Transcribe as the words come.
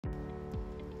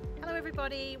Hello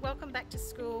everybody, welcome back to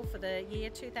school for the year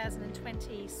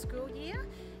 2020 school year.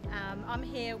 I'm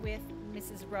here with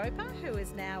Mrs. Roper, who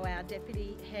is now our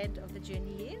Deputy Head of the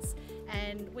Junior Years,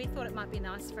 and we thought it might be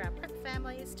nice for our prep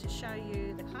families to show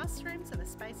you the classrooms and the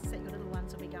spaces that your little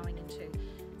ones will be going into.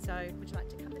 So would you like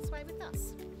to come this way with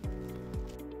us?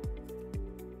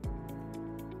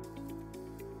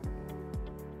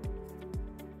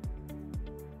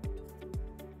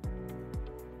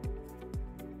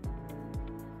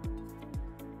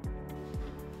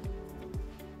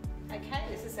 Okay,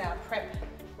 this is our prep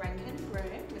Rankin room,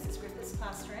 Mrs. Griffith's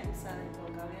classroom, so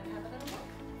we'll go in and have a little look.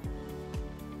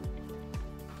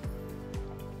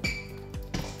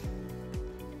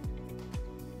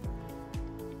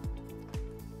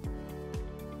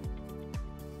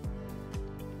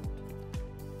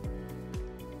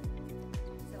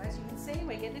 So as you can see,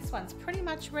 this one's pretty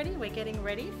much ready. We're getting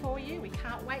ready for you. We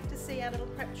can't wait to see our little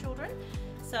prep children.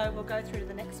 So we'll go through to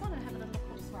the next one and have a little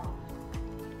look as well.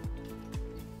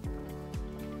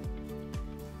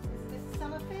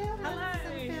 Hello!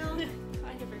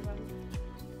 Hi everyone.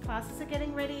 Classes are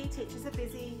getting ready, teachers are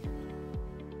busy.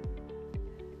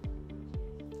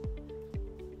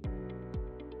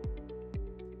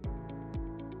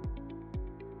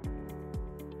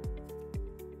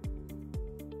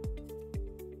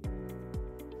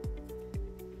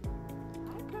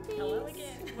 Hi puppies. Hello again.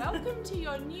 Welcome to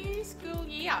your new school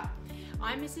year.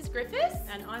 I'm Mrs. Griffiths.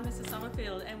 And I'm Mrs.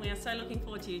 Summerfield, and we are so looking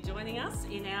forward to you joining us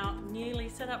in our newly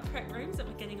set up prep rooms that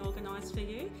we're getting organised for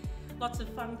you. Lots of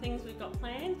fun things we've got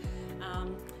planned,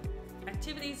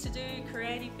 activities to do,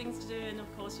 creative things to do, and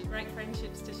of course your great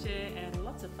friendships to share and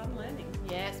lots of fun learning.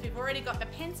 Yes, we've already got the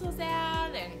pencils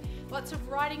out and lots of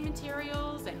writing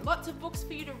materials and lots of books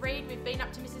for you to read. We've been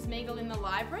up to Mrs. Meagle in the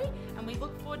library and we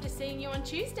look forward to seeing you on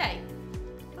Tuesday.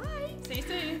 Bye. See you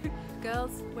soon.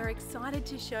 Girls, we're excited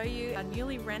to show you a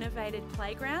newly renovated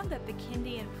playground that the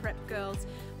kindy and prep girls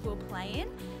will play in.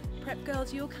 Prep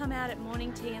girls, you'll come out at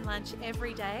morning tea and lunch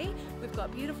every day. We've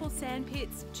got beautiful sand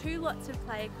pits, 2 lots of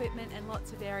play equipment and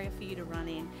lots of area for you to run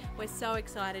in. We're so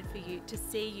excited for you to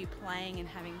see you playing and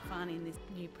having fun in this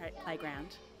new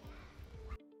playground.